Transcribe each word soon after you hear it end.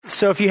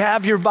So if you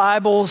have your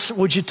Bibles,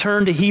 would you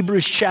turn to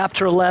Hebrews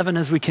chapter 11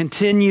 as we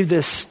continue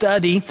this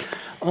study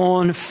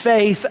on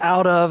faith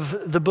out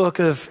of the book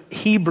of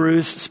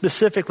Hebrews,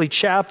 specifically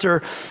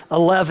chapter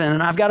 11.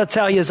 And I've got to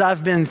tell you, as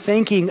I've been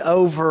thinking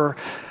over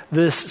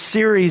this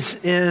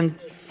series in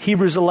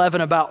Hebrews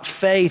 11 about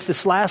faith,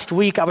 this last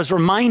week I was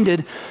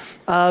reminded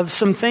of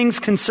some things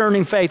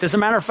concerning faith. As a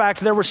matter of fact,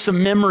 there were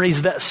some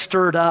memories that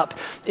stirred up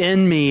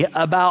in me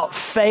about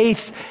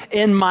faith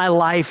in my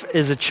life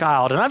as a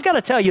child. And I've got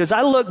to tell you, as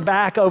I look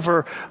back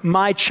over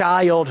my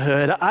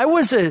childhood, I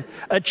was a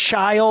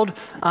child,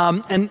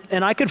 and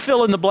I could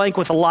fill in the blank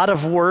with a lot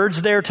of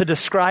words there to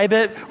describe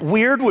it.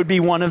 Weird would be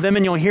one of them,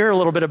 and you'll hear a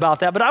little bit about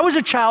that. But I was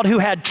a child who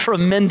had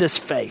tremendous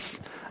faith.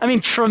 I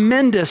mean,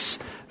 tremendous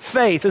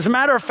faith. As a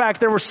matter of fact,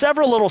 there were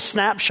several little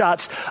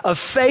snapshots of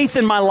faith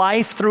in my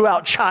life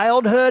throughout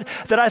childhood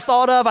that I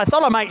thought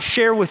I might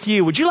share with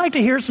you. Would you like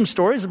to hear some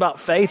stories about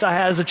faith I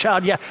had as a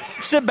child? Yeah,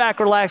 sit back,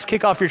 relax,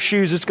 kick off your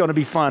shoes. It's going to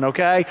be fun,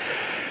 okay?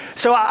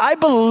 So I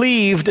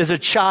believed as a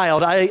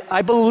child,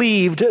 I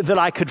believed that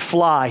I could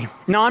fly.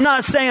 Now, I'm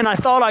not saying I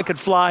thought I could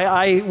fly.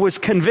 I was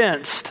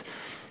convinced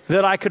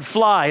that I could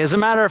fly. As a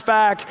matter of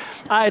fact,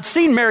 I had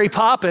seen Mary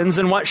Poppins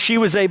and what she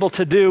was able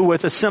to do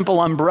with a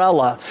simple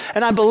umbrella.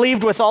 And I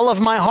believed with all of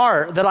my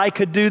heart that I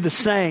could do the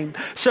same.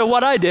 So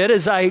what I did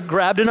is I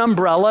grabbed an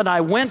umbrella and I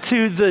went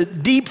to the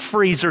deep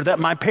freezer that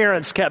my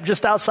parents kept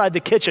just outside the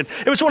kitchen.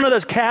 It was one of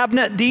those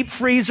cabinet deep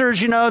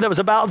freezers, you know, that was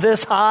about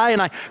this high.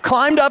 And I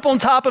climbed up on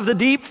top of the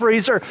deep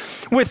freezer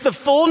with the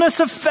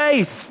fullness of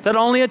faith that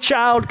only a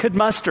child could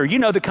muster. You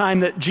know, the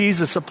kind that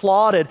Jesus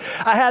applauded.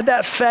 I had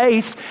that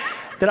faith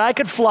that I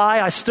could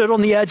fly. I stood on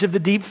the edge of the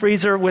deep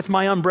freezer with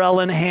my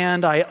umbrella in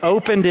hand. I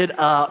opened it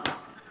up.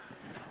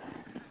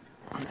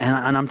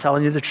 And I'm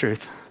telling you the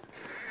truth.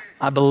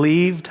 I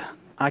believed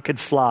I could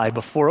fly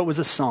before it was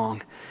a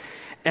song.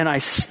 And I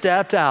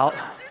stepped out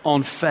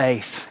on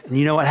faith. And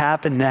you know what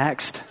happened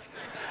next?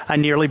 I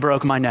nearly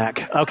broke my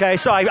neck. Okay,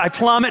 so I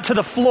plummet to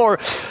the floor.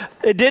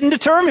 It didn't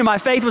deter me. My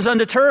faith was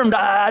undetermined.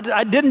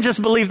 I didn't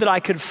just believe that I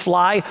could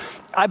fly.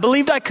 I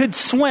believed I could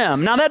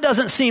swim. Now, that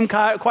doesn't seem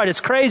quite as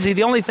crazy.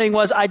 The only thing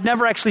was I'd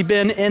never actually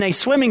been in a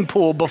swimming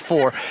pool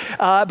before.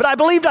 But I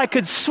believed I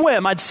could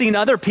swim. I'd seen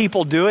other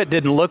people do it.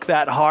 Didn't look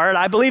that hard.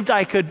 I believed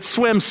I could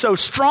swim so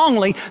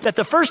strongly that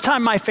the first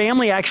time my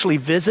family actually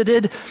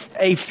visited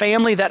a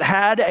family that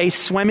had a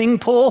swimming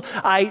pool,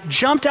 I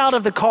jumped out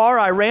of the car.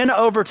 I ran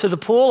over to the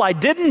pool. I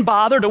didn't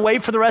bother to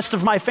wait for the rest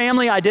of my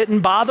family. I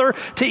didn't bother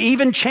to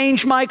even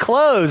change my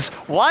clothes.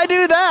 Why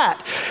do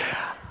that?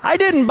 I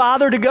didn't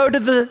bother to go to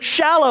the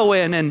shallow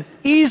end and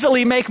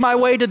easily make my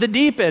way to the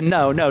deep end.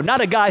 No,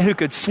 not a guy who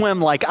could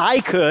swim like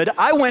I could.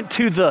 I went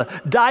to the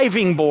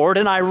diving board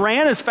and I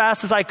ran as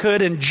fast as I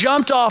could and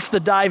jumped off the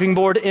diving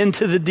board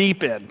into the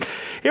deep end.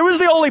 It was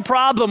the only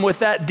problem with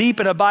that deep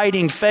and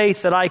abiding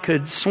faith that I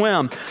could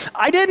swim.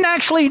 I didn't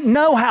actually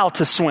know how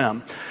to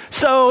swim.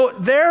 So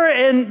there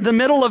in the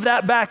middle of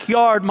that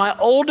backyard, my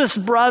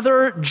oldest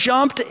brother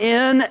jumped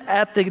in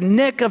at the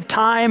nick of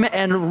time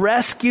and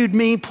rescued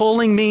me,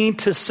 pulling me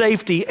to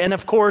safety, and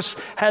of course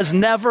has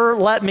never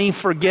let me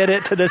forget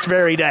it to this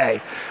very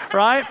day,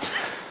 right?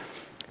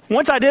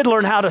 Once I did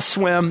learn how to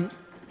swim,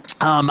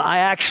 I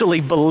actually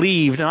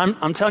believed, and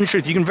I'm telling you the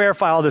truth, you can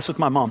verify all this with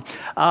my mom.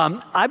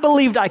 I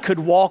believed I could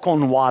walk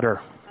on water.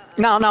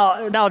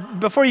 Now,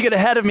 before you get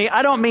ahead of me,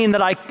 I don't mean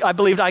that I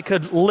believed I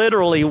could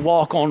literally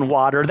walk on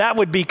water. That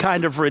would be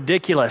kind of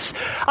ridiculous.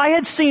 I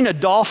had seen a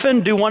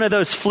dolphin do one of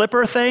those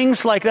flipper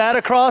things like that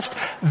across.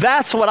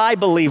 That's what I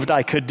believed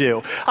I could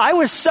do. I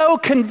was so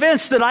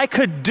convinced that I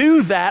could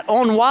do that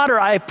on water.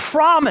 I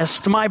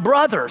promised my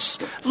brothers,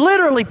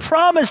 literally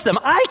promised them,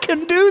 I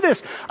can do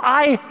this.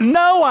 I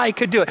know I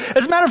could do it.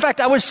 As a matter of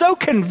fact, I was so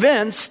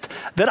convinced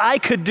that I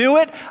could do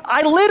it,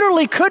 I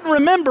literally couldn't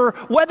remember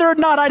whether or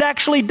not I'd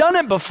actually done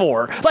it before.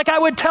 Like I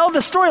would tell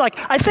the story, like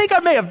I think I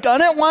may have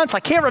done it once.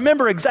 I can't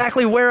remember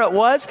exactly where it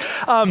was.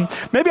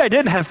 Maybe I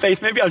didn't have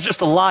faith. Maybe I was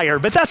just a liar,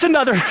 but that's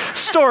another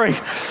story.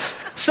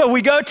 So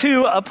we go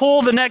to a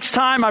pool the next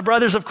time. My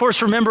brothers, of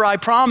course, remember I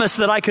promised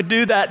that I could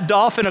do that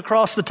dolphin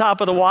across the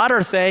top of the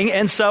water thing.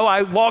 And so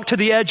I walked to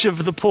the edge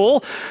of the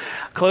pool,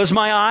 closed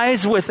my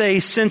eyes with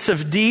a sense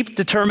of deep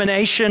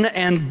determination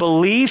and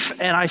belief,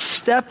 and I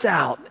stepped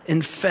out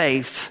in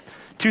faith.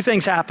 Two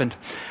things happened.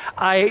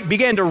 I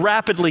began to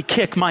rapidly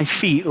kick my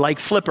feet like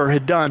Flipper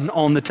had done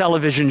on the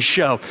television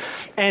show.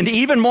 And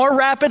even more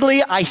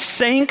rapidly, I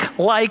sank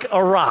like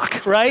a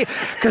rock, right?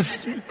 Because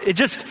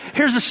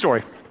here's the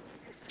story.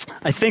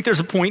 I think there's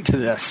a point to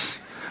this.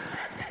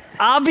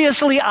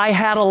 Obviously, I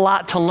had a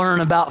lot to learn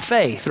about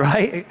faith,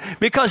 right?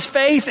 Because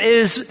faith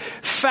is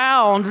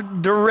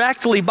found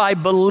directly by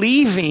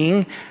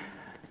believing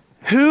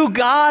who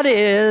God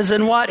is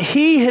and what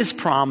He has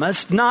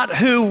promised, not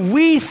who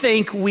we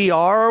think we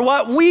are or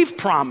what we've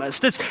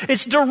promised.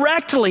 It's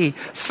directly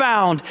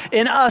found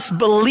in us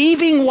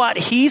believing what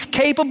He's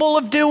capable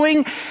of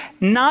doing,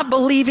 not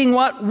believing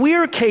what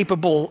we're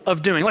capable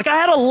of doing. Like, I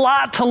had a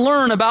lot to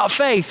learn about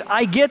faith.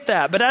 I get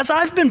that. But as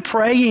I've been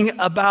praying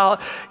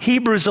about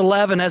Hebrews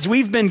 11, as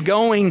we've been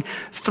going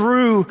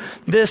through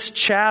this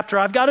chapter,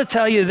 I've got to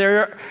tell you,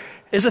 there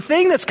is a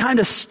thing that's kind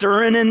of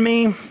stirring in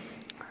me,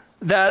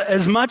 that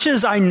as much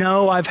as I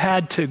know I've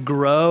had to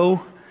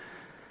grow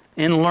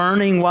in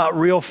learning what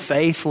real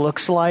faith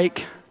looks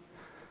like,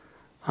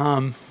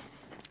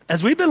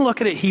 as we've been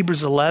looking at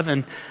Hebrews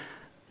 11,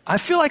 I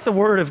feel like the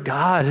Word of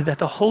God, that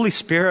the Holy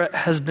Spirit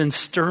has been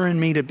stirring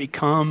me to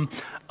become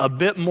a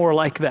bit more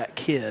like that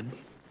kid.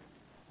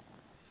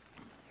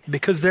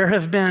 Because there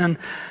have been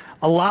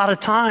a lot of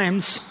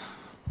times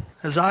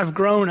as I've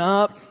grown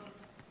up,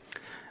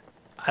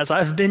 as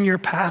I've been your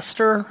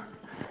pastor,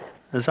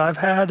 as I've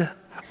had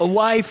a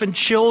wife and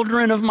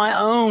children of my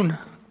own,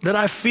 that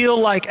I feel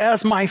like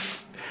as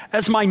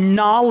my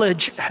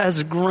knowledge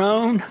has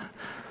grown,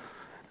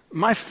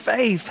 my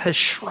faith has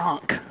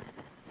shrunk.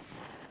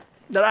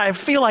 That I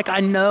feel like I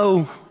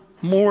know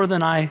more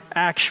than I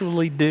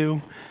actually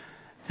do.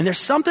 And there's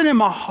something in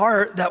my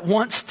heart that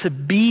wants to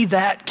be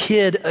that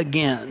kid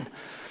again.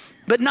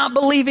 But not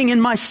believing in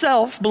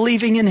myself,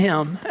 believing in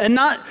Him. And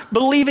not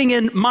believing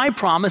in my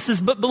promises,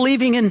 but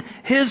believing in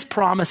His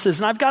promises.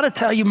 And I've got to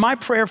tell you, my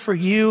prayer for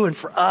you and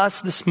for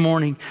us this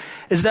morning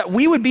is that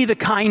we would be the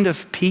kind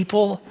of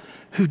people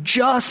who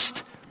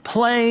just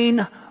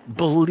plain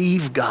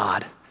believe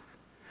God.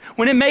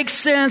 When it makes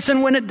sense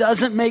and when it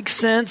doesn't make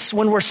sense,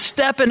 when we're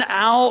stepping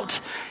out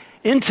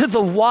into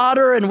the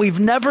water and we've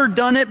never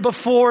done it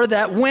before,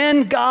 that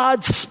when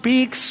God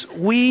speaks,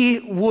 we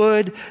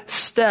would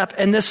step.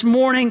 And this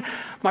morning,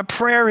 my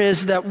prayer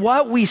is that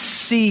what we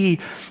see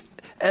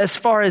as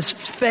far as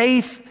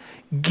faith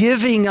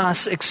giving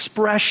us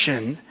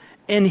expression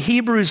in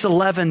Hebrews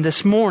 11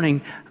 this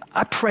morning,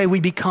 I pray we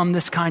become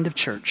this kind of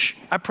church.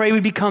 I pray we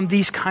become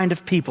these kind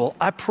of people.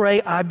 I pray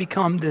I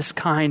become this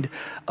kind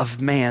of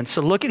man.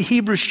 So look at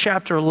Hebrews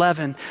chapter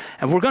 11,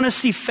 and we're going to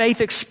see faith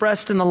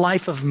expressed in the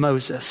life of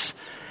Moses.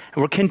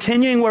 And we're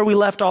continuing where we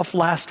left off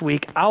last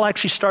week. I'll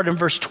actually start in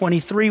verse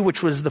 23,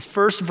 which was the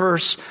first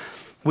verse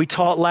we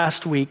taught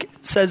last week.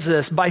 It says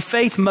this: by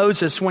faith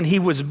Moses, when he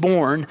was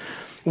born,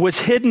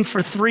 was hidden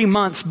for 3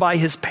 months by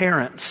his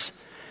parents,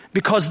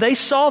 because they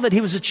saw that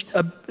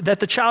that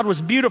the child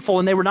was beautiful,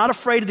 and they were not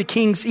afraid of the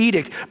king's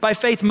edict. By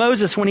faith,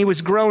 Moses, when he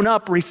was grown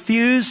up,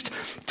 refused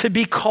to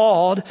be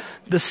called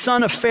the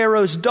son of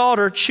Pharaoh's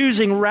daughter,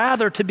 choosing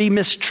rather to be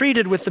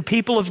mistreated with the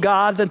people of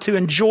God than to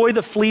enjoy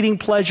the fleeting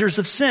pleasures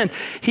of sin.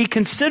 He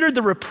considered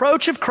the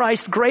reproach of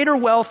Christ greater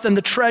wealth than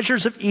the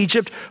treasures of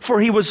Egypt,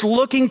 for he was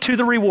looking to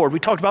the reward. We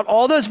talked about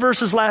all those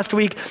verses last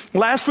week.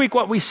 Last week,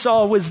 what we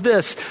saw was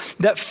this: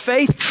 that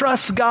faith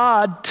trusts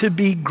God to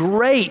be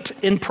great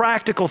in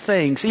practical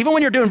things. Even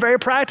when you're doing very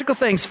practical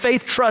things,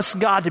 faith trusts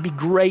God to be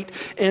great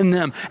in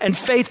them. And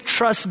faith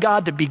trusts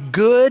God to be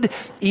good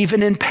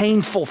even in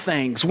painful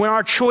things. When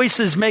our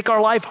choices make our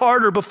life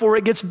harder before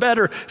it gets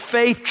better,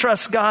 faith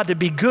trusts God to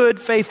be good.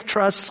 Faith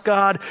trusts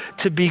God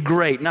to be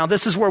great. Now,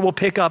 this is where we'll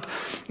pick up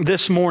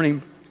this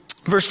morning.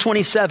 Verse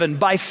 27,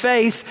 by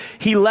faith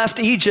he left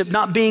Egypt,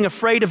 not being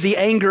afraid of the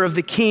anger of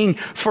the king,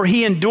 for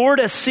he endured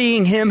as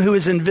seeing him who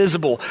is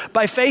invisible.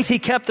 By faith he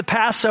kept the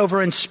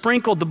Passover and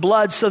sprinkled the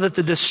blood so that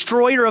the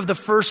destroyer of the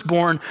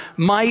firstborn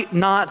might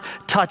not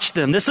touch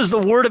them. This is the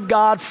word of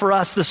God for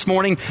us this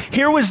morning.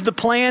 Here was the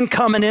plan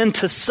coming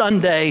into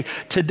Sunday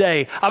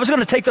today. I was going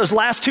to take those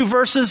last two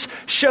verses,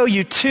 show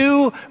you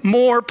two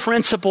more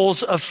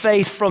principles of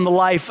faith from the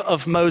life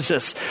of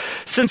Moses.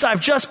 Since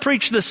I've just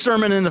preached this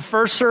sermon in the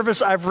first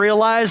service, I've realized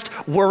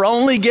we're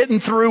only getting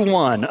through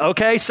one,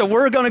 okay? So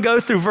we're going to go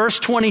through verse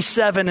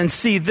 27 and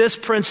see this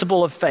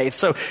principle of faith.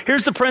 So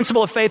here's the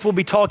principle of faith we'll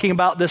be talking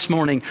about this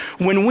morning.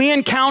 When we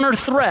encounter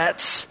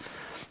threats,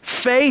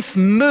 faith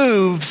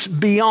moves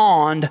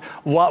beyond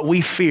what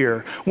we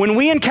fear. When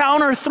we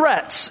encounter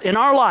threats in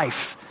our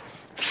life,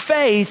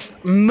 faith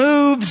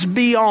moves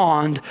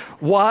beyond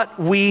what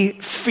we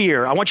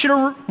fear. I want you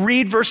to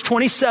read verse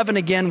 27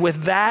 again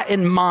with that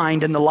in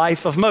mind in the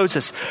life of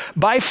Moses.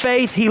 By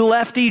faith he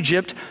left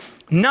Egypt,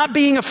 not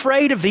being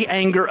afraid of the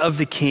anger of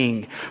the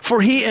king,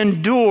 for he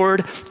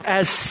endured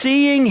as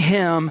seeing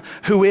him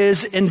who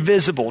is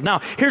invisible.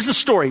 Now, here's the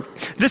story.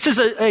 This is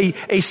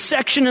a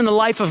section in the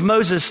life of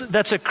Moses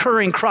that's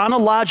occurring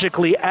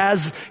chronologically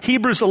as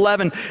Hebrews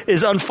 11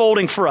 is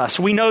unfolding for us.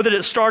 We know that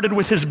it started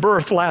with his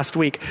birth last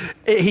week.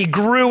 He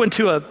grew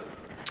into a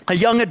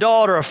young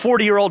adult or a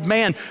 40-year-old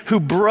man who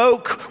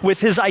broke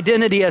with his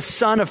identity as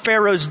son of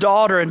Pharaoh's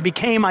daughter and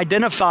became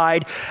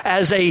identified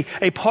as a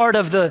part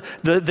of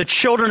the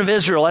children of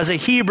Israel, as a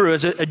Hebrew,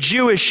 as a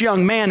Jewish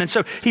young man. And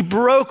so he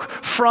broke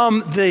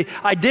from the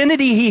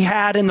identity he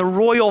had in the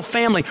royal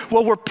family.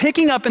 Well, we're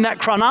picking up in that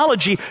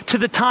chronology to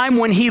the time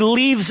when he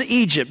leaves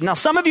Egypt. Now,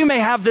 some of you may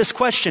have this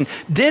question: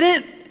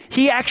 didn't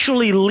he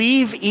actually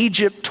leave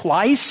Egypt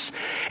twice?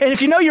 And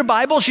if you know your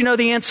Bibles, you know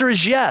the answer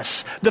is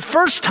yes. The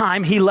first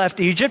time he left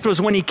Egypt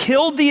was when he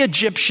killed the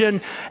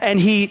Egyptian and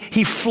he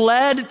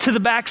fled to the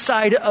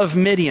backside of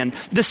Midian.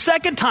 The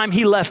second time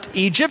he left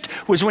Egypt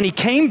was when he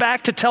came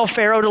back to tell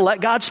Pharaoh to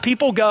let God's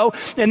people go,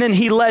 and then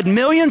he led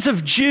millions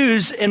of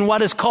Jews in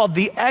what is called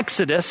the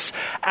Exodus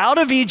out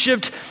of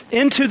Egypt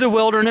into the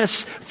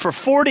wilderness for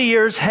 40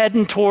 years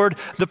heading toward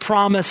the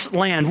promised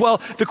land.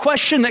 Well, the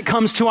question that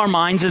comes to our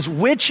minds is,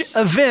 which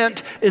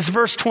event is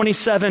verse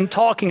 27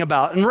 talking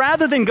about? And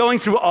rather than going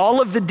through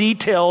all of the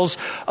details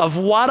of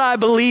what I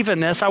believe in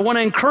this, I want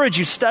to encourage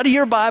you, study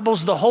your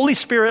Bibles. The Holy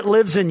Spirit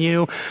lives in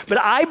you. But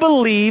I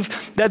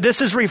believe that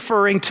this is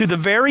referring to the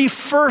very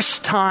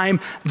first time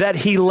that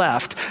he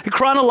left.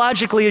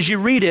 Chronologically, as you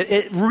read it,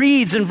 it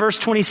reads in verse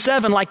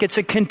 27 like it's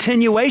a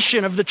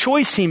continuation of the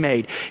choice he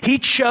made. He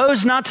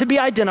chose not to be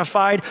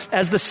identified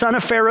as the son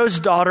of Pharaoh's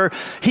daughter.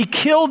 He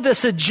killed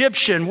this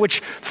Egyptian, which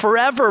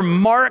forever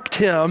marked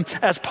him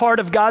as part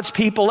of God's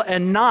people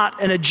and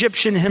not an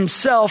Egyptian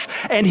himself.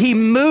 And he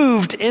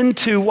moved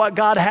into what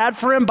God had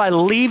for him by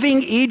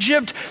leaving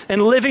Egypt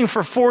and living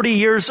for 40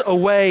 years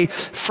away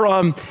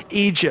from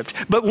Egypt.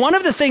 But one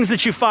of the things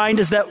that you find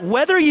is that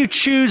whether you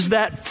choose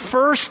that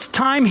first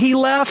time he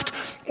left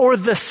or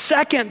the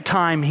second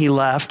time he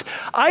left,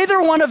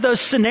 either one of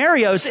those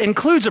scenarios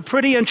includes a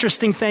pretty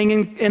interesting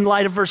thing in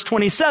light of verse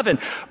 27.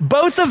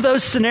 Both of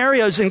those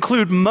scenarios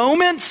include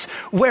moments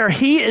where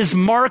he is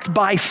marked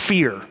by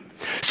fear.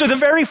 So the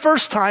very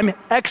first time,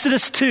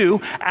 Exodus 2,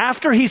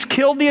 after he's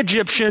killed the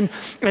Egyptian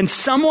and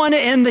someone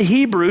in the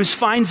Hebrews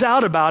finds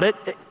out about it,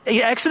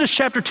 Exodus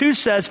chapter 2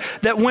 says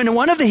that when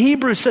one of the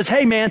Hebrews says,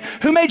 hey man,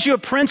 who made you a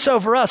prince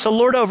over us, a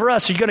lord over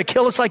us? Are you going to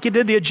kill us like you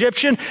did the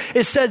Egyptian?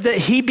 It said that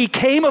he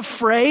became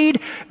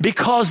afraid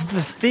because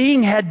the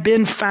thing had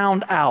been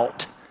found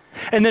out.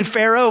 And then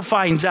Pharaoh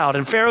finds out,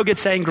 and Pharaoh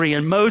gets angry,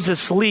 and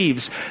Moses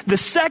leaves. The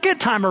second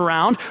time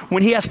around,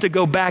 when he has to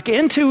go back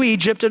into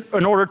Egypt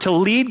in order to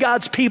lead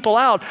God's people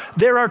out,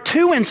 there are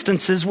two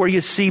instances where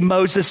you see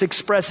Moses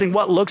expressing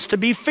what looks to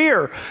be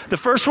fear. The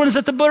first one is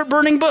at the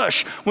burning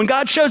bush. When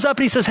God shows up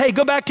and he says, hey,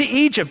 go back to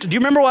Egypt. Do you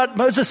remember what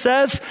Moses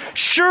says?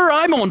 Sure,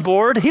 I'm on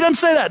board. He doesn't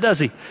say that, does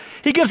he?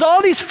 He gives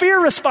all these fear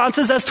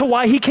responses as to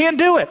why he can't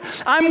do it.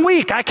 I'm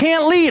weak. I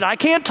can't lead. I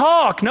can't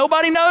talk.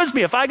 Nobody knows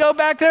me. If I go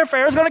back there,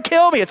 Pharaoh's going to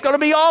kill me. It's going to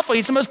be awful.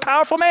 He's the most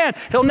powerful man.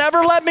 He'll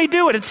never let me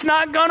do it. It's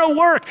not going to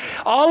work.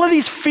 All of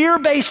these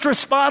fear-based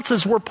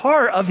responses were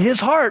part of his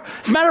heart.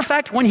 As a matter of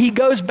fact, when he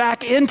goes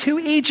back into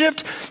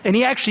Egypt and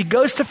he actually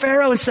goes to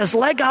Pharaoh and says,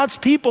 let God's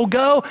people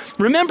go.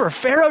 Remember,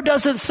 Pharaoh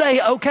doesn't say,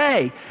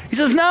 okay. He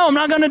says, no, I'm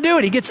not going to do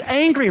it. He gets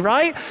angry,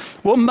 right?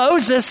 Well,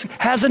 Moses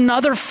has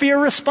another fear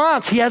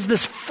response. He has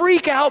this freak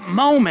out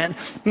moment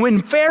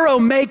when Pharaoh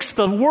makes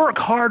the work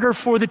harder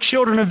for the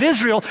children of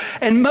Israel.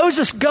 And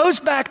Moses goes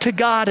back to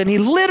God and he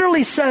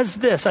literally says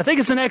this. I think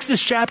it's in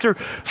Exodus chapter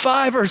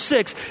 5 or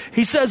 6.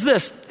 He says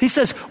this. He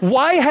says,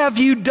 why have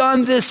you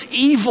done this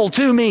evil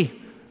to me?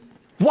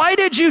 Why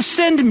did you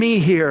send me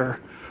here?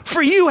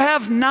 For you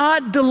have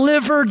not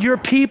delivered your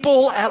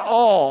people at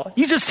all.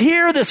 You just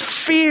hear this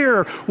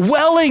fear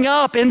welling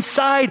up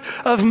inside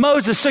of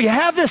Moses. So you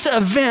have this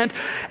event,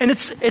 and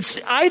it's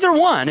either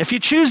one. If you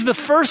choose the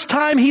first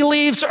time he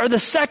leaves or the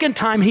second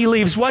time he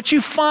leaves, what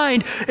you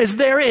find is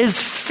there is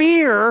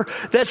fear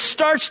that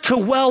starts to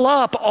well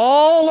up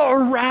all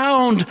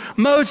around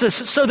Moses.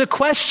 So the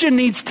question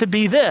needs to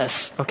be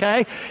this,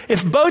 okay?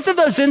 If both of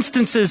those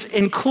instances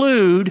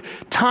include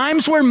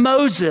times where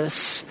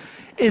Moses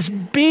is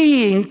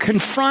being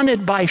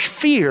confronted by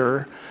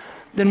fear,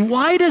 then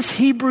why does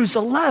Hebrews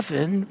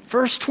 11,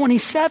 verse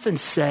 27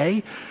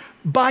 say,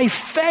 by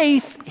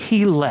faith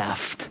he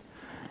left,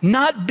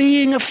 not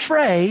being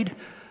afraid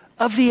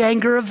of the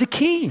anger of the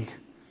king?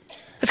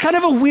 It's kind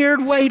of a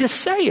weird way to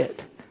say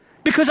it,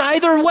 because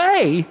either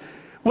way,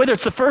 whether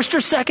it's the first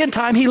or second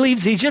time he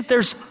leaves Egypt,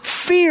 there's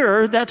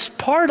fear that's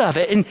part of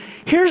it. And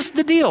here's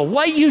the deal.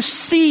 What you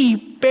see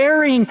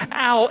bearing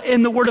out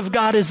in the Word of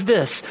God is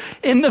this.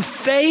 In the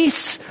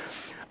face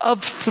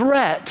of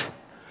threat,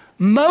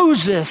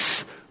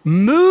 Moses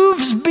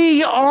moves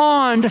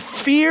beyond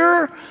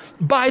fear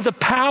by the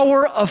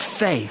power of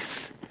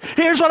faith.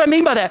 Here's what I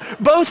mean by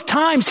that. Both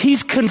times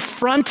he's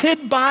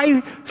confronted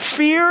by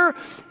fear,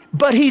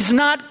 but he's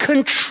not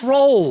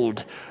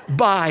controlled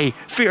by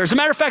fear. As a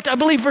matter of fact, I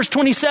believe verse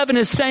 27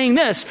 is saying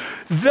this: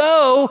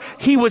 though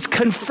he was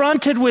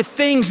confronted with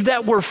things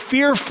that were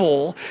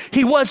fearful,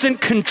 he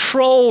wasn't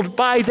controlled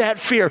by that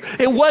fear.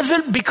 It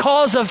wasn't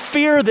because of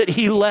fear that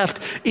he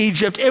left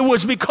Egypt. It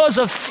was because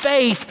of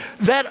faith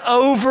that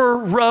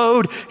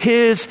overrode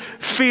his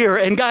fear.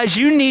 And guys,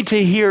 you need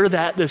to hear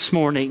that this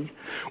morning.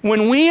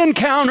 When we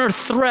encounter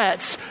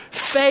threats,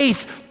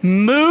 faith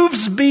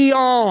moves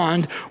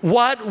beyond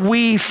what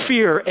we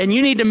fear. And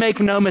you need to make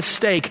no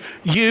mistake,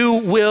 you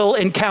will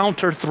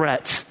encounter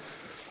threats.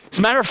 As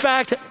a matter of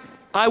fact,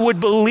 I would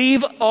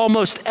believe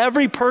almost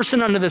every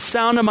person under the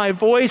sound of my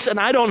voice, and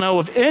I don't know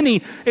of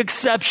any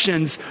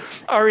exceptions,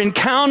 are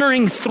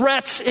encountering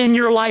threats in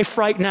your life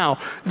right now.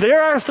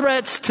 There are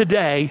threats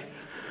today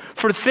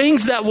for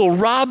things that will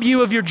rob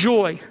you of your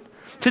joy.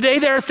 Today,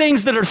 there are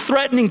things that are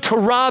threatening to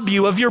rob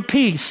you of your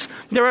peace.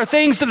 There are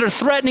things that are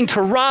threatening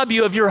to rob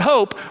you of your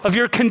hope, of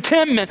your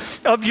contentment,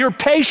 of your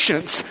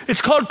patience.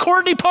 It's called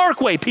Courtney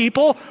Parkway,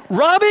 people,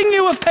 robbing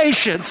you of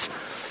patience.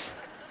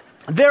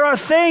 There are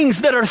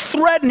things that are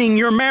threatening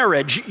your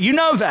marriage. You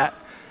know that.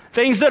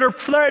 Things that are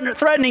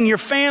threatening your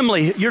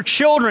family, your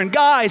children.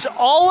 Guys,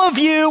 all of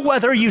you,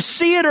 whether you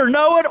see it or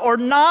know it or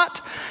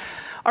not,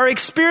 are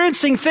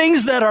experiencing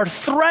things that are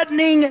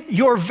threatening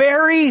your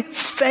very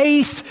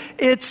faith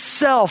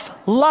itself.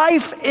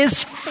 Life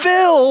is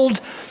filled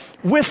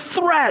with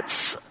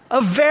threats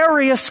of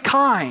various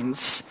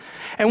kinds.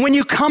 And when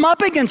you come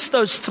up against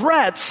those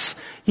threats,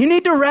 you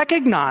need to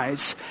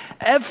recognize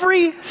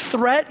every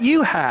threat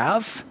you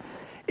have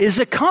is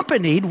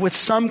accompanied with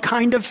some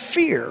kind of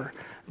fear.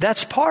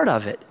 That's part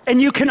of it.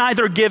 And you can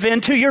either give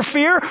in to your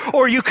fear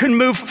or you can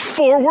move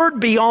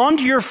forward beyond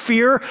your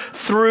fear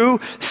through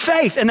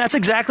faith. And that's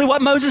exactly what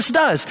Moses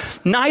does.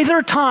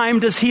 Neither time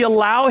does he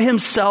allow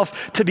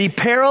himself to be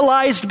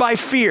paralyzed by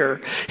fear.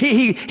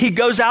 He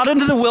goes out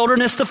into the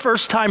wilderness the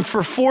first time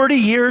for 40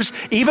 years,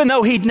 even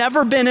though he'd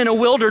never been in a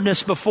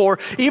wilderness before,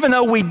 even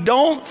though we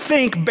don't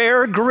think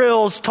Bear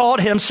Grylls taught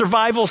him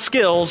survival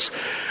skills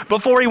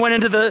before he went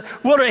into the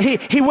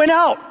wilderness. He went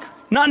out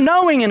not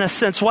knowing, in a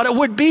sense, what it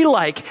would be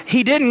like.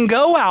 He didn't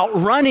go out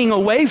running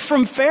away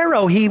from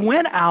Pharaoh. He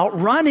went out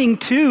running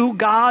to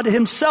God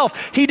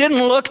himself. He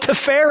didn't look to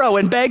Pharaoh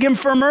and beg him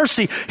for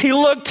mercy. He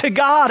looked to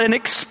God and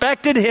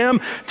expected him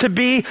to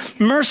be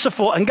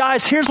merciful. And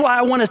guys, here's why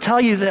I want to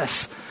tell you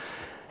this.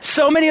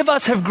 So many of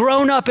us have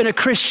grown up in a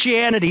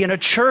Christianity, in a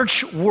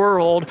church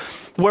world,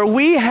 where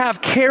we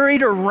have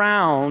carried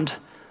around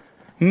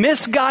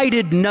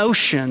misguided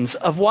notions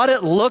of what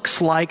it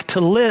looks like to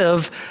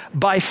live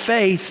by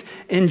faith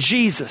in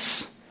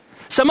Jesus.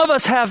 Some of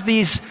us have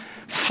these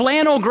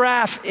flannel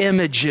graph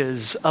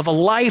images of a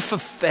life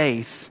of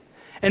faith,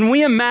 and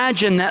we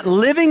imagine that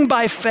living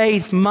by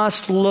faith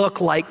must look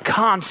like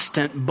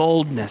constant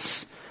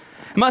boldness.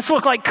 It must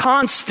look like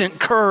constant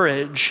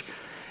courage.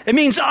 It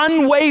means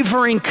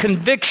unwavering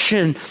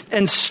conviction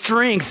and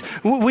strength.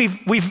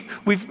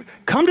 We've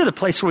come to the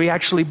place where we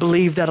actually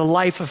believe that a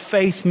life of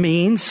faith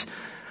means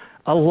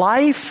a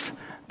life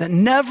that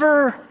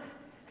never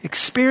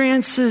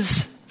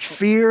experiences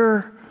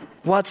fear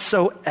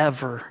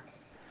whatsoever.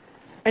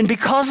 And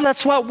because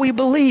that's what we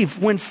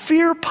believe, when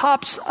fear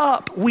pops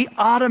up, we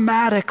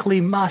automatically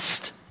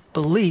must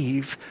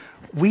believe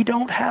we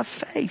don't have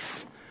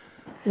faith.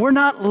 We're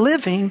not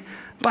living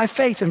by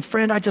faith. And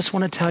friend, I just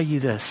want to tell you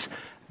this.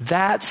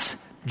 That's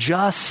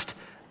just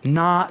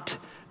not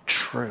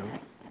true.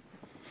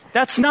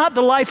 That's not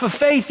the life of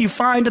faith you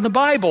find in the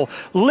Bible.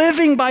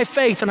 Living by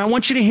faith, and I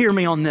want you to hear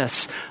me on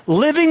this.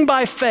 Living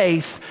by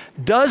faith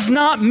does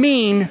not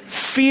mean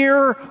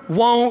fear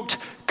won't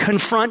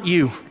confront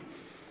you.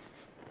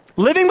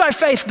 Living by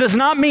faith does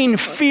not mean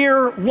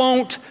fear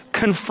won't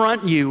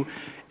confront you.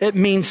 It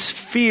means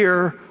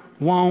fear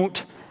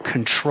won't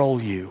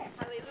control you.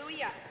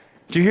 Hallelujah.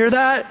 Do you hear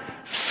that?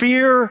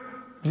 Fear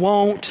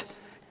won't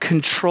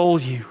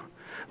control you.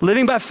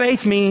 Living by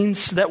faith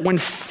means that when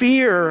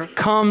fear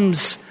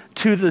comes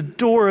to the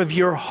door of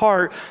your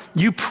heart,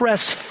 you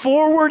press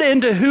forward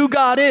into who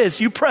God is.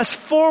 You press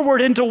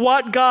forward into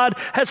what God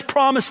has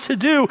promised to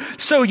do.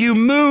 So you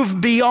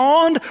move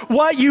beyond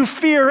what you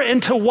fear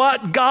into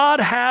what God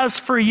has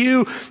for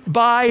you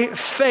by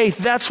faith.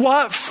 That's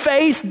what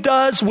faith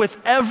does with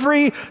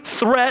every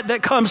threat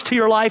that comes to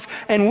your life.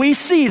 And we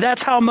see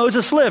that's how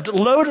Moses lived.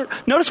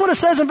 Notice what it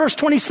says in verse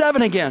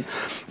 27 again.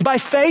 By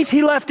faith,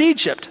 he left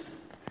Egypt.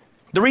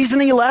 The reason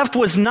he left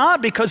was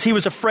not because he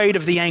was afraid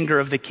of the anger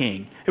of the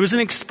king. It was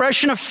an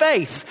expression of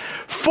faith.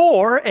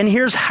 And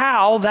here's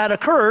how that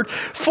occurred,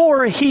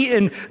 for he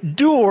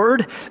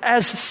endured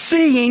as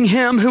seeing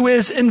him who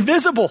is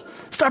invisible.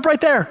 Stop right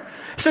there.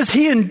 It says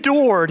he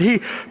endured, he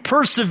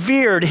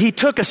persevered, he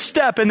took a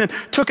step and then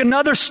took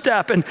another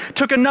step and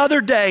took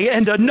another day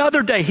and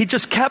another day. He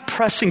just kept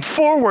pressing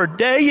forward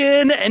day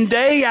in and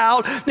day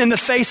out in the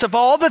face of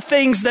all the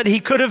things that he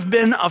could have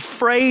been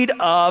afraid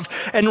of.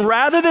 And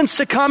rather than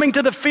succumbing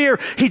to the fear,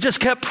 he just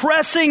kept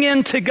pressing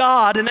into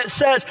God. And it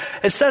says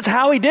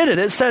how he did it.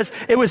 It says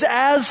it was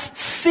as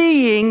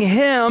seeing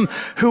him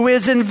who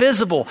is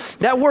invisible.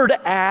 That word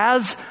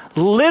as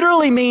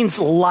literally means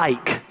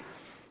like.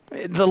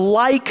 The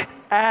like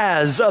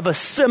as of a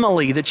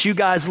simile that you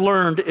guys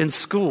learned in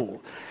school.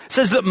 It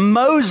says that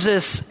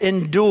Moses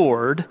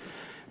endured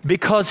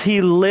because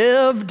he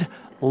lived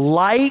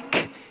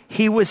like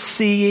he was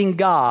seeing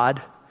God.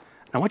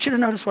 I want you to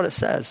notice what it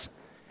says.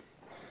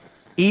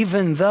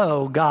 Even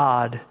though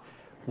God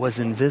was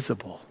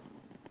invisible.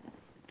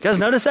 You guys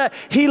notice that?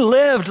 He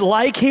lived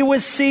like he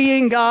was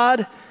seeing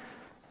God,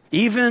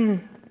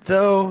 even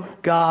though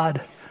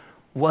God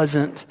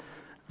wasn't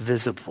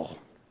visible.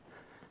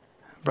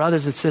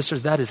 Brothers and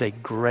sisters, that is a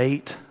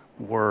great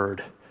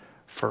word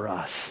for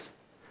us.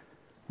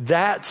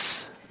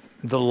 That's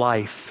the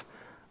life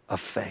of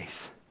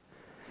faith.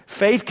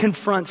 Faith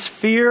confronts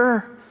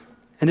fear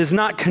and is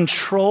not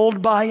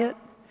controlled by it.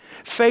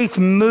 Faith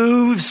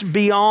moves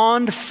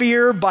beyond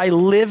fear by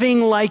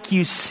living like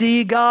you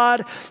see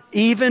God,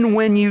 even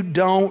when you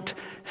don't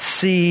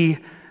see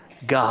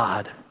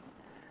God.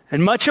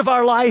 And much of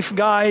our life,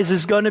 guys,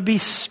 is going to be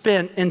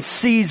spent in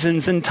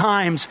seasons and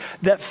times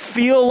that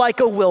feel like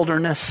a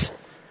wilderness,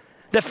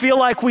 that feel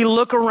like we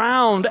look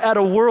around at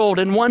a world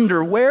and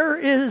wonder, where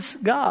is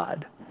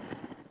God?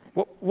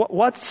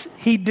 What's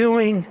he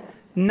doing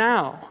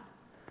now?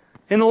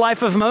 In the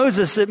life of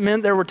Moses, it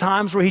meant there were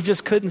times where he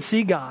just couldn't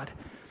see God.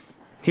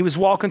 He was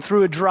walking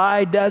through a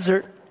dry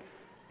desert.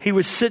 He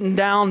was sitting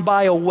down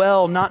by a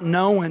well, not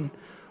knowing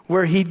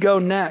where he'd go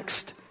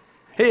next.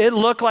 It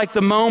looked like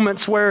the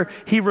moments where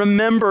he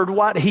remembered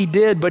what he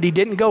did, but he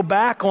didn't go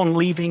back on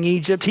leaving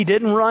Egypt. He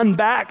didn't run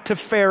back to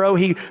Pharaoh.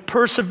 He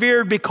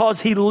persevered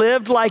because he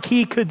lived like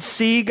he could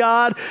see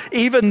God,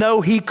 even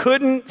though he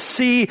couldn't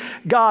see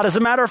God. As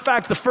a matter of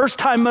fact, the first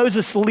time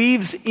Moses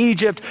leaves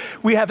Egypt,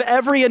 we have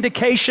every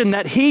indication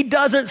that he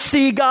doesn't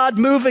see God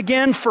move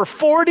again for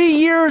 40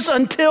 years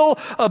until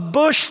a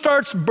bush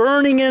starts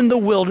burning in the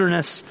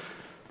wilderness.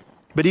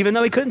 But even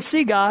though he couldn't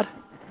see God,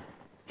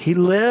 he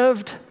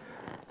lived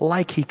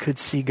like he could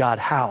see God.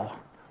 How?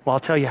 Well, I'll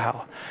tell you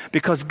how.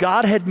 Because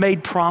God had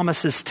made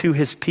promises to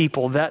his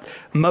people that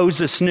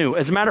Moses knew.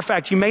 As a matter of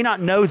fact, you may not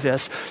know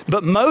this,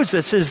 but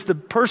Moses is the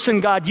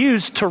person God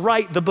used to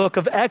write the book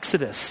of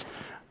Exodus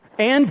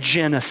and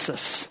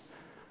Genesis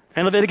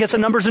and Leviticus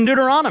and Numbers and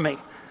Deuteronomy.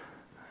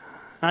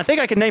 And I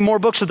think I can name more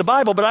books of the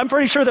Bible, but I'm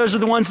pretty sure those are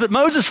the ones that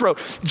Moses wrote.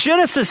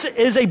 Genesis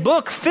is a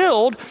book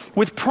filled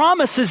with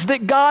promises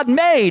that God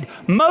made.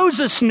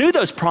 Moses knew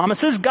those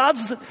promises.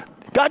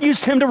 God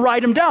used him to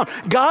write them down.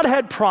 God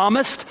had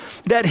promised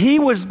that he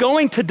was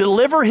going to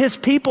deliver his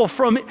people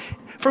from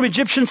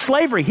Egyptian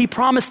slavery. He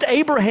promised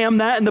Abraham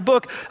that in the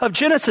book of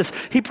Genesis.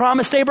 He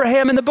promised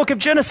Abraham in the book of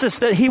Genesis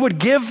that he would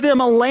give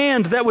them a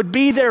land that would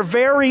be their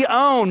very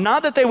own.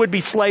 Not that they would be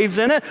slaves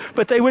in it,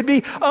 but they would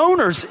be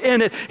owners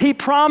in it. He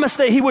promised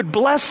that he would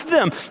bless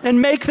them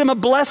and make them a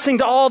blessing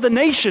to all the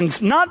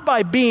nations, not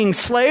by being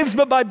slaves,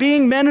 but by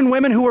being men and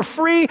women who were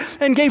free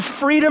and gave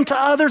freedom to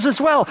others as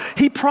well.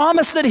 He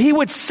promised that he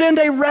would send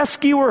a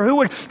rescuer who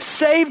would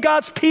save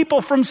God's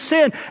people from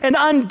sin and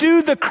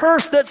undo the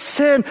curse that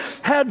sin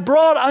had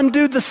brought,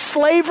 undo the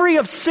slavery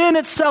of sin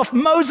itself.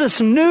 Moses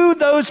knew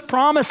those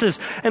promises.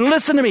 And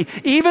listen to me,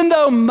 even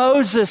though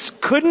Moses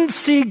couldn't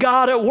see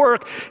God at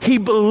work, he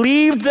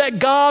believed that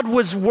God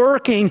was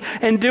working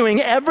and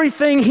doing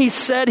everything he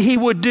said he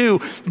would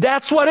do.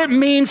 That's what it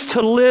means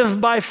to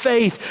live by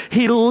faith.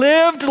 He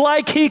lived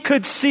like he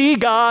could see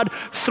God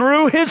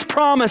through his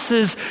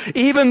promises,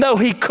 even though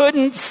he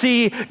couldn't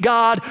see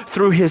God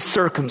through his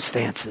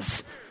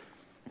circumstances.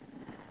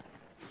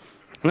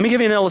 Let me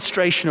give you an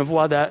illustration of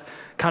what that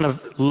kind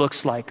of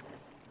looks like.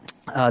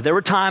 There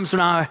were times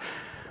when I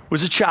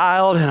was a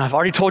child, and I've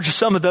already told you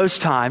some of those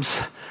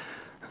times,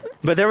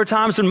 but there were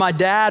times when my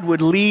dad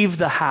would leave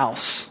the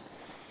house.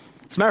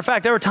 As a matter of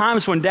fact, there were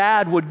times when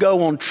Dad would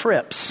go on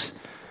trips.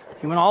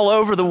 He went all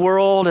over the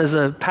world as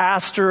a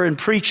pastor and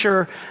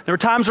preacher. There were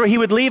times where he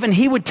would leave and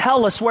he would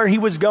tell us where he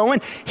was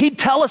going. He'd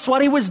tell us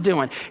what he was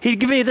doing. He'd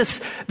give me this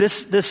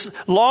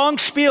long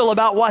spiel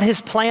about what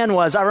his plan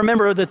was. I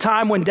remember the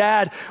time when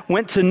Dad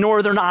went to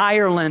Northern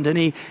Ireland, and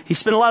he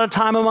spent a lot of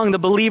time among the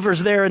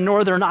believers there in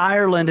Northern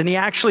Ireland, and he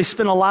actually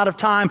spent a lot of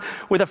time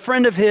with a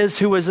friend of his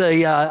who was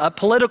a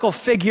political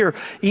figure,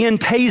 Ian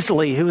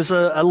Paisley, who was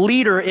a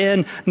leader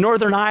in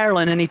Northern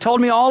Ireland. And he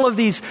told me all of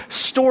these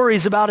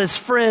stories about his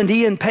friend,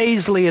 Ian Paisley,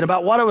 and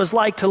about what it was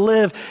like to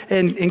live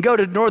and go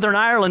to Northern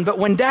Ireland. But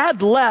when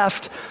Dad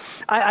left,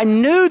 I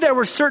knew there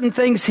were certain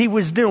things he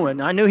was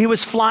doing. I knew he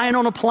was flying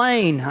on a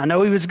plane. I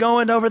know he was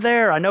going over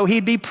there. I know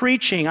he'd be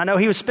preaching. I know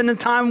he was spending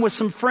time with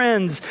some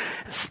friends,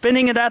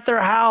 spending it at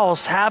their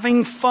house,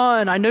 having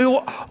fun. I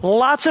knew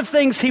lots of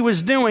things he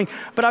was doing.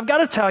 But I've got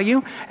to tell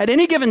you, at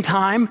any given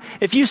time,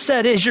 if you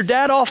said, "Is your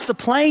dad off the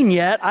plane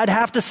yet?" I'd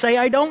have to say,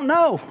 "I don't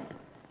know."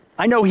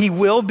 I know he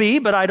will be,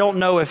 but I don't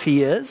know if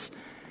he is.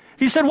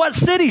 He said, "What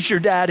city's your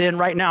dad in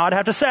right now?" I'd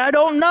have to say, "I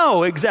don't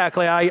know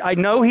exactly. I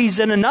know he's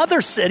in another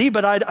city,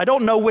 but I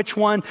don't know which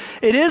one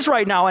it is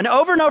right now." And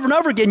over and over and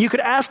over again, you could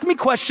ask me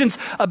questions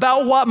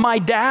about what my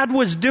dad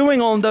was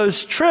doing on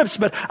those trips,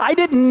 but I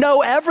didn't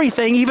know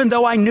everything, even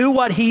though I knew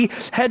what he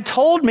had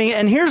told me.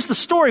 And here's the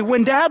story.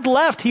 When Dad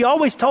left, he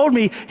always told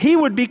me he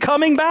would be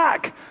coming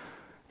back.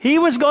 He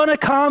was going to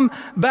come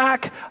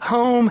back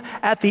home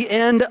at the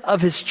end of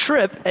his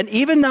trip. And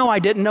even though I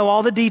didn't know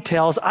all the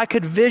details, I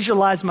could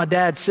visualize my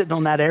dad sitting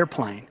on that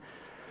airplane.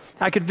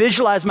 I could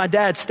visualize my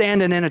dad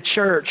standing in a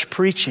church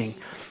preaching.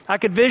 I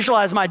could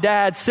visualize my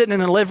dad sitting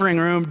in a living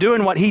room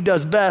doing what he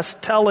does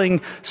best,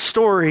 telling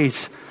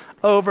stories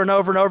over and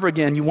over and over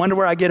again. You wonder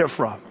where I get it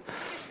from.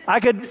 I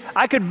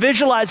could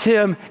visualize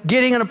him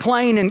getting on a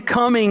plane and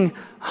coming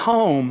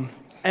home.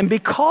 And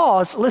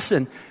because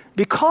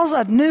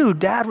I knew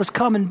Dad was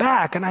coming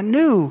back, and I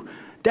knew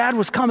Dad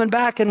was coming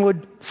back and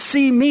would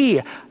see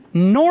me.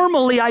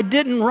 Normally, I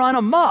didn't run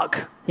amok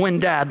when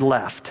Dad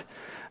left.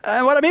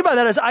 And what I mean by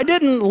that is I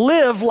didn't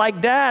live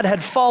like Dad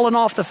had fallen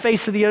off the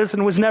face of the earth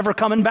and was never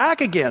coming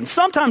back again.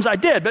 Sometimes I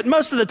did, but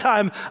most of the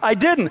time I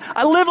didn't.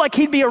 I lived like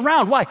he'd be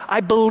around. Why? I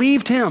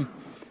believed him.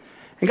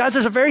 And guys,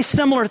 there's a very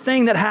similar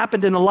thing that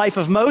happened in the life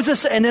of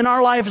Moses and in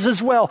our lives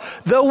as well.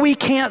 Though we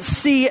can't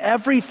see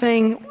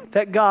everything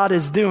that God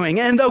is doing,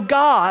 and though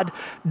God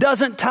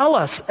doesn't tell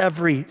us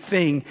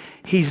everything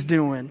he's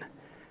doing,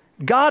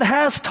 God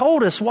has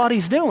told us what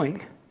he's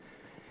doing.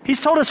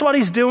 He's told us what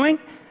he's doing,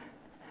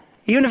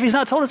 even if he's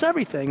not told us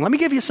everything. Let me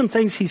give you some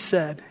things he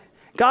said.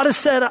 God has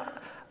said,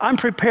 I'm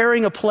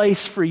preparing a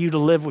place for you to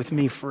live with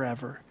me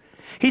forever.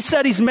 He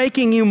said he's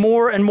making you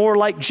more and more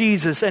like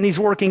Jesus, and he's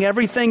working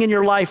everything in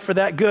your life for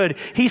that good.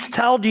 He's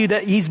told you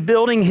that he's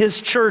building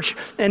his church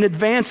and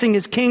advancing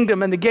his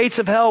kingdom, and the gates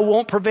of hell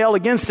won't prevail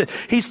against it.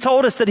 He's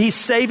told us that he's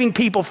saving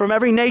people from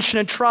every nation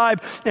and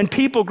tribe and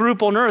people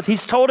group on earth.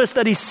 He's told us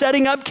that he's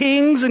setting up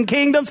kings and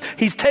kingdoms.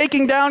 He's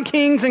taking down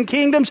kings and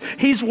kingdoms.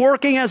 He's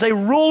working as a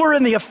ruler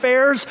in the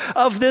affairs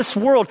of this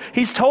world.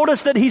 He's told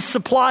us that he's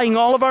supplying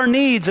all of our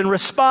needs and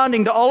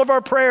responding to all of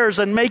our prayers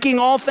and making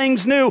all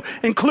things new,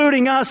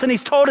 including us. And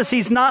he's told us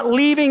he's not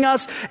leaving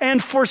us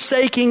and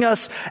forsaking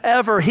us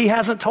ever. He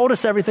hasn't told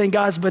us everything,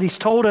 guys, but he's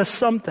told us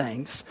some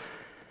things.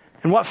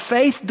 And what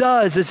faith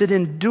does is it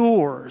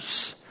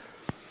endures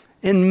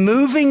in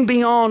moving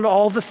beyond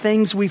all the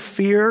things we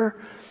fear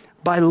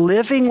by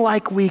living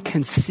like we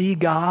can see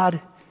God,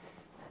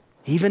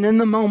 even in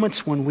the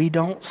moments when we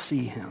don't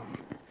see him.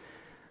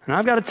 And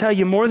I've got to tell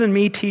you, more than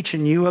me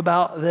teaching you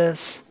about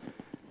this,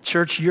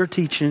 church, you're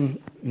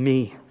teaching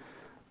me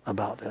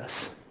about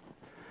this.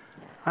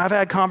 I've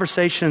had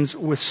conversations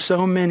with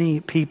so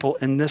many people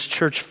in this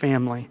church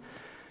family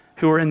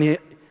who are in the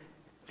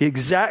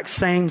exact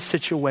same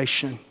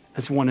situation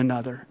as one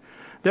another.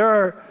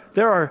 There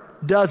are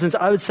dozens,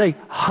 I would say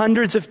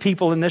hundreds of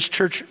people in this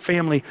church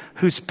family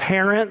whose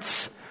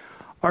parents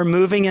are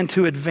moving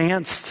into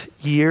advanced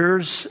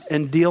years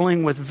and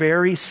dealing with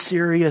very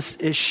serious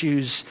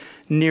issues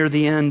near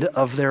the end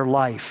of their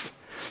life.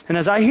 And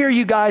as I hear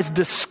you guys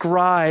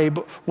describe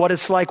what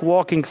it's like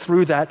walking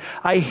through that,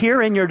 I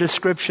hear in your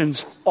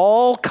descriptions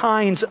all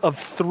kinds of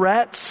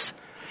threats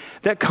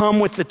that come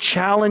with the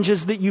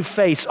challenges that you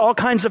face, all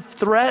kinds of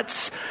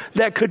threats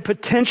that could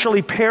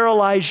potentially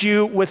paralyze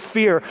you with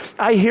fear.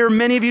 I hear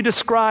many of you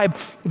describe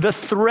the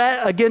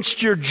threat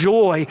against your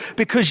joy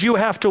because you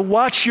have to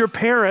watch your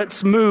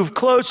parents move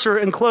closer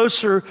and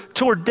closer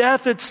toward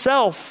death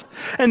itself.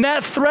 And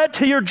that threat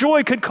to your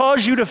joy could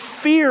cause you to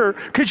fear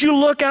because you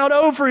look out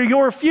over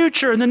your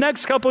future in the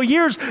next couple of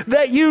years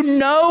that you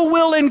know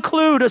will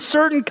include a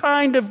certain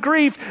kind of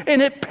grief,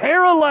 and it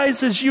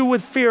paralyzes you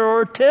with fear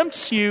or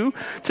tempts you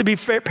to be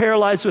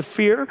paralyzed with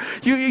fear.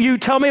 You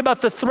tell me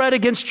about the threat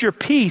against your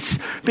peace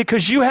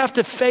because you have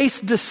to face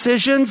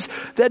decisions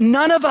that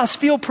none of us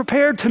feel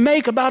prepared to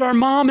make about our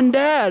mom and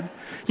dad.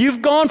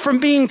 You've gone from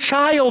being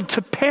child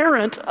to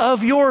parent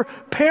of your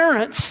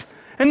parents.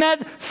 And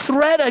that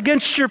threat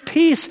against your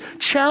peace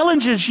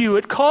challenges you.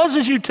 It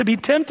causes you to be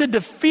tempted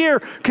to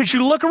fear because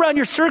you look around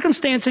your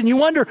circumstance and you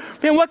wonder,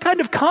 man, what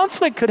kind of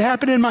conflict could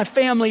happen in my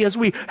family as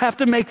we have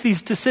to make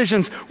these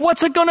decisions?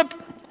 What's it going to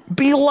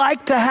be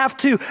like to have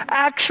to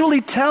actually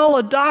tell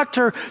a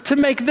doctor to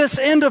make this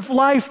end of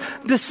life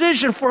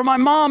decision for my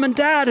mom and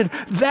dad? And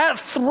that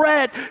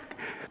threat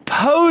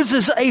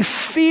poses a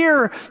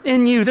fear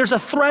in you. There's a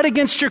threat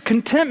against your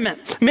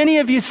contentment. Many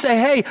of you say,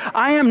 hey,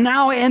 I am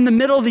now in the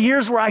middle of the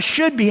years where I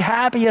should be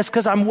happiest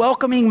because I'm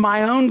welcoming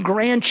my own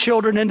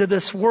grandchildren into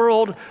this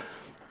world.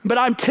 But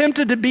I'm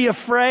tempted to be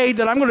afraid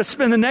that I'm going to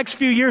spend the next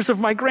few years of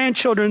my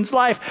grandchildren's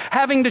life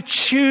having to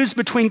choose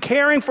between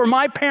caring for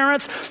my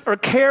parents or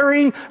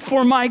caring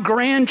for my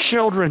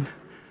grandchildren.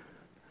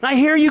 And I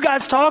hear you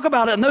guys talk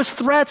about it, and those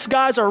threats,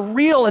 guys, are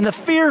real, and the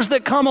fears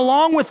that come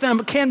along with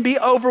them can be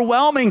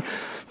overwhelming.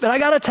 But I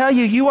got to tell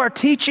you, you are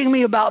teaching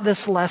me about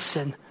this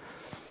lesson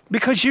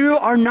because you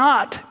are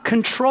not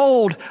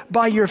controlled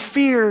by your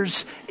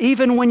fears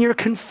even when you're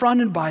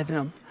confronted by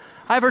them.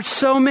 I've heard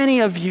so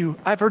many of you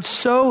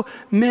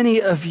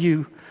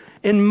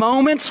in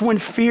moments when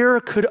fear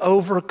could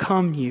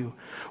overcome you,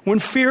 when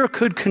fear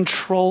could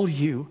control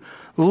you,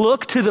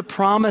 look to the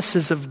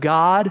promises of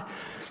God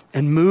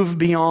and move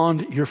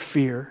beyond your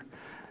fear.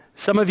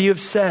 Some of you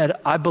have said,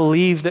 I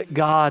believe that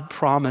God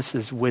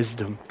promises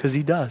wisdom, because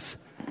he does.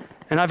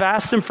 And I've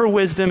asked him for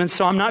wisdom, and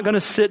so I'm not going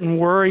to sit and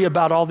worry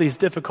about all these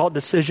difficult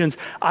decisions.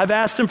 I've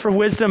asked him for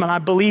wisdom, and I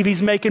believe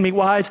he's making me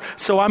wise,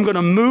 so I'm going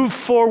to move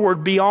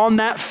forward beyond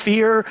that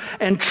fear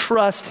and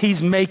trust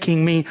he's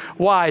making me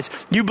wise.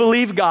 You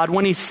believe God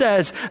when he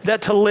says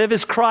that to live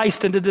is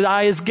Christ and to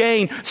die is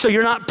gain, so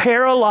you're not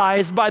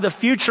paralyzed by the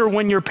future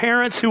when your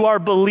parents who are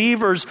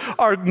believers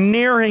are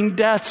nearing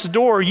death's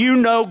door. You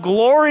know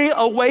glory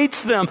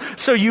awaits them,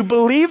 so you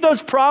believe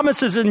those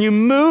promises and you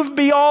move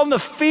beyond the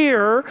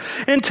fear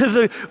into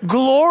the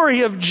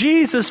glory of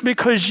Jesus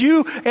because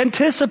you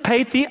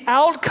anticipate the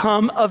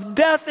outcome of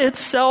death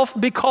itself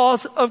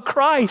because of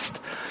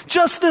Christ.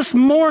 Just this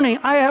morning,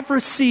 I have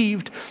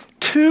received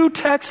 2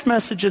 text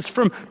messages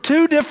from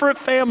 2 different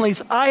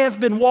families I have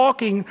been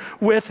walking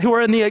with who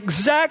are in the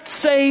exact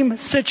same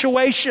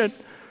situation.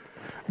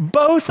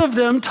 Both of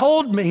them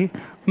told me,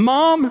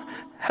 Mom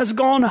has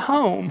gone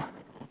home.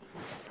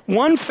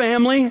 One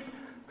family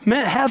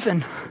met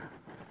heaven,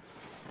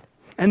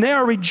 and they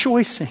are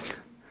rejoicing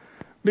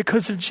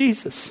because of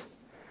Jesus.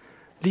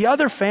 The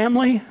other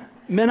family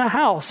meant a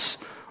house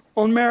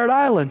on Merritt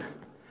Island,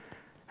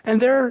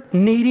 and they're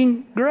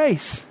needing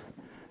grace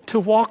to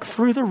walk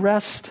through the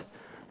rest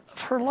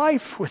of her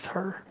life with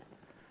her.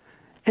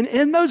 And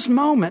in those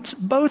moments,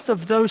 both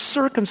of those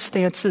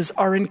circumstances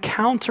are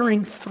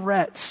encountering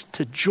threats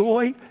to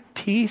joy,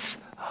 peace,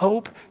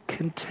 hope,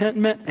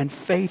 contentment, and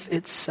faith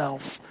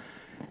itself.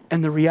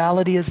 And the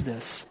reality is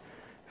this: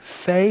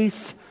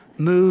 faith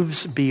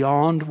moves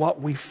beyond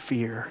what we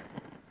fear,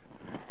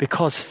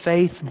 because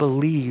faith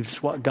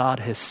believes what God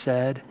has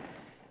said,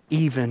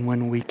 even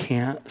when we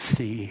can't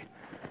see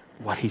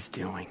what he's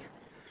doing.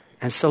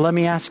 And so let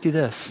me ask you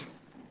this.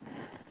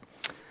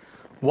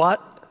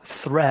 What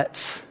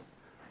threats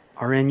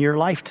are in your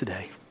life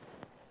today?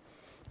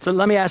 So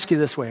let me ask you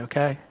this way,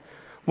 okay?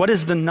 What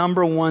is the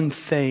number one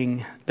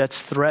thing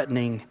that's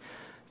threatening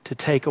to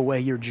take away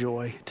your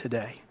joy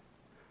today?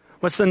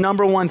 What's the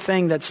number one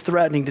thing that's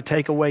threatening to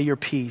take away your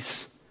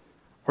peace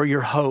or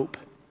your hope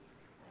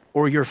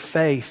or your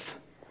faith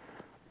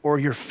or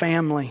your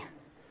family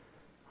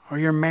or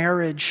your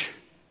marriage?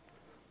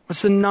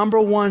 What's the number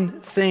one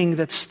thing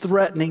that's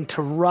threatening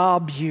to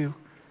rob you?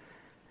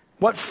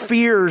 What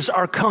fears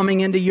are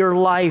coming into your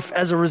life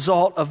as a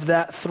result of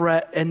that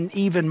threat? And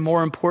even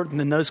more important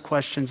than those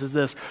questions is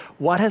this: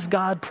 what has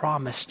God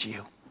promised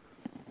you?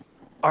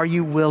 Are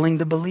you willing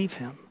to believe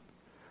him?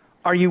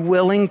 Are you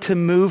willing to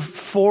move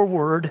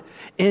forward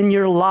in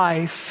your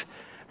life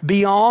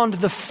beyond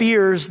the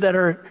fears that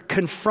are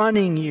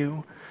confronting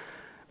you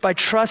by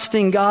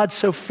trusting God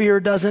so fear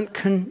doesn't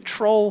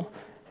control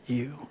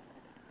you?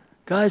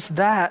 Guys,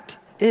 that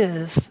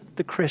is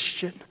the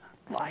Christian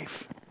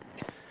life.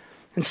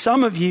 And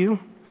some of you,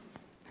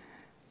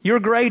 your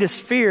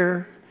greatest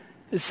fear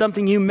is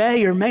something you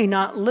may or may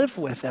not live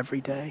with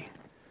every day.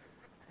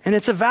 And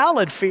it's a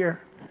valid fear.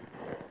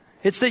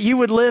 It's that you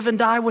would live and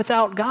die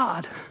without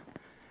God.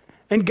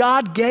 And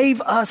God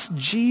gave us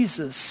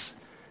Jesus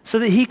so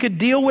that he could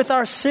deal with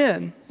our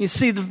sin. You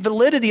see, the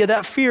validity of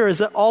that fear is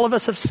that all of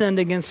us have sinned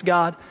against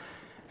God,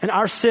 and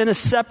our sin has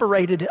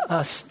separated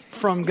us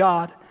from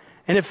God.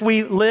 And if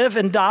we live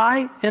and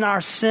die in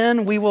our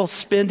sin, we will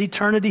spend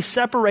eternity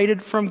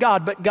separated from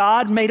God. But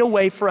God made a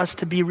way for us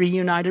to be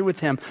reunited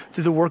with him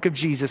through the work of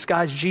Jesus.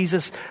 Guys,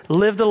 Jesus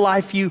lived a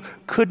life you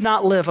could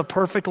not live, a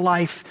perfect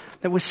life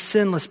that was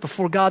sinless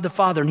before God the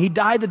Father. And he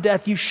died the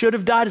death you should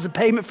have died as a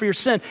payment for your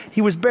sin. He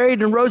was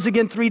buried and rose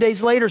again 3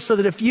 days later, so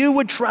that if you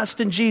would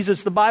trust in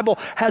Jesus, the Bible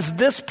has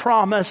this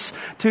promise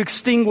to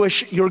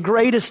extinguish your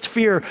greatest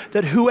fear,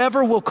 that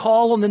whoever will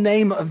call on the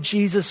name of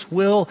Jesus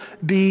will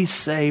be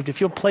saved. If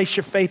you'll place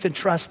your faith and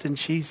trust in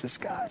Jesus,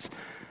 guys,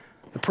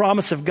 the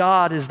promise of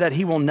God is that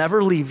he will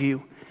never leave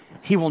you.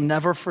 He will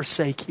never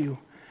forsake you.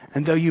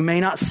 And though you may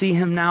not see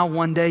him now,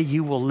 one day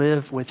you will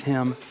live with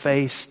him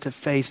face to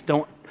face.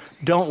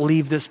 Don't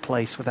leave this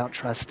place without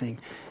trusting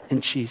in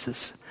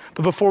Jesus.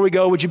 But before we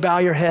go, would you bow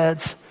your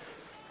heads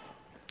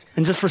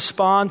and just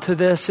respond to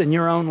this in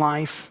your own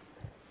life?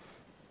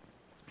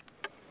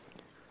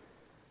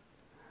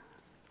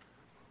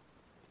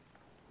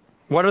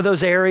 What are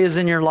those areas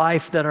in your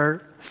life that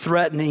are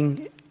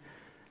threatening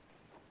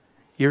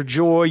your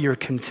joy, your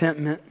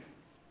contentment,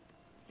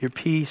 your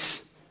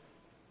peace,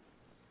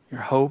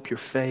 your hope, your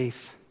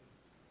faith?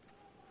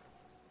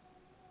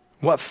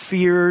 What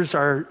fears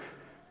are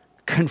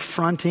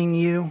confronting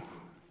you,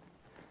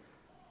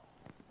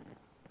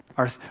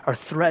 are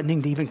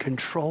threatening to even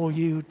control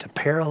you, to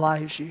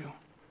paralyze you?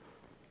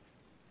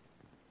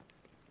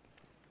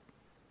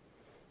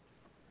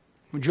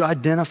 Would you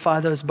identify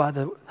those by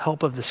the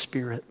help of the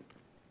Spirit?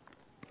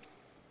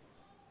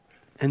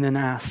 And then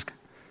ask,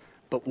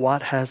 but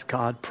what has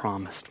God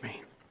promised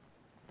me?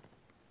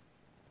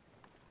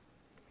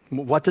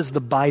 What does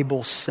the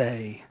Bible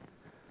say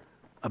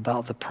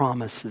about the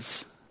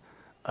promises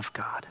of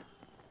God?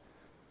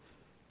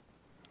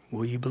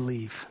 Will you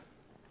believe?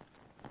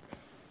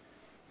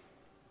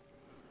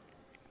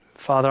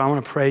 Father, I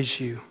want to praise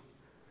you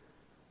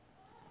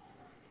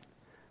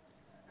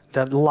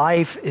that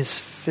life is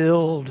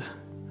filled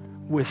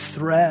with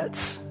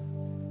threats.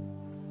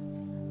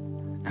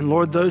 And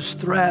Lord, those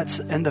threats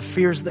and the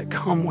fears that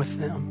come with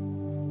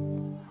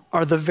them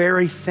are the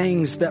very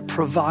things that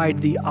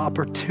provide the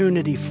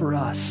opportunity for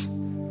us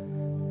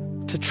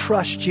to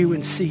trust you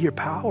and see your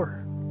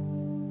power,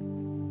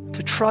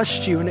 to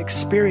trust you and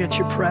experience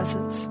your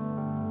presence.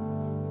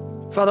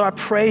 Father, I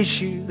praise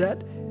you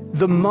that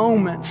the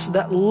moments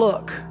that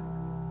look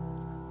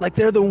like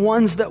they're the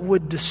ones that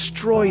would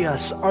destroy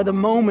us are the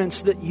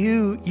moments that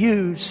you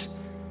use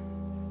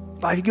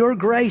by your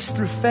grace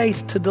through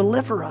faith to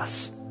deliver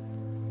us.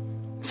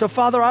 So,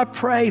 Father, I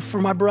pray for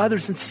my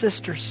brothers and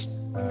sisters.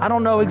 I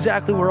don't know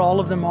exactly where all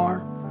of them are.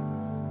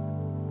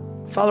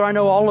 Father, I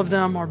know all of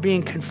them are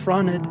being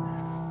confronted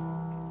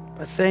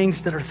by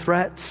things that are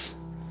threats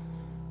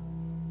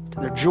to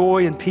their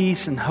joy and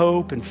peace and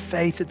hope and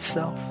faith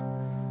itself.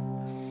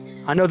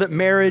 I know that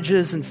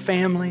marriages and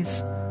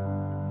families,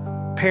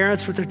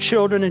 parents with their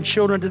children and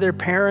children to their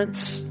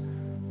parents,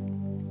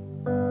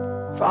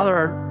 Father,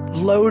 are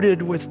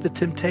loaded with the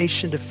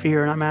temptation to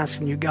fear. And I'm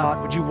asking you,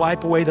 God, would you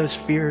wipe away those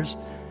fears?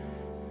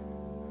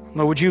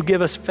 Lord, would you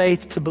give us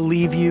faith to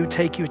believe you,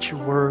 take you at your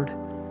word?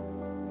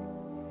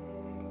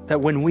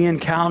 That when we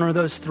encounter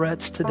those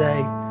threats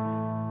today,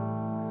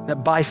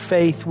 that by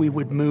faith we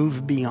would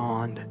move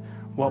beyond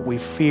what we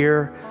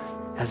fear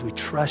as we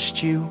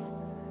trust you,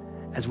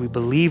 as we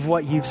believe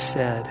what you've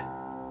said,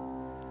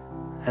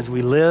 as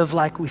we live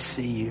like we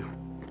see you,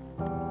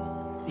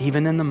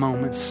 even in the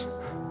moments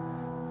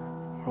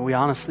where we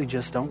honestly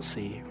just don't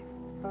see you.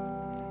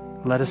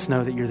 Let us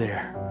know that you're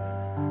there.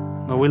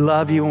 Lord, we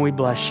love you and we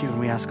bless you, and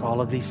we ask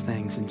all of these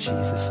things in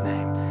Jesus'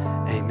 name.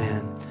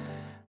 Amen.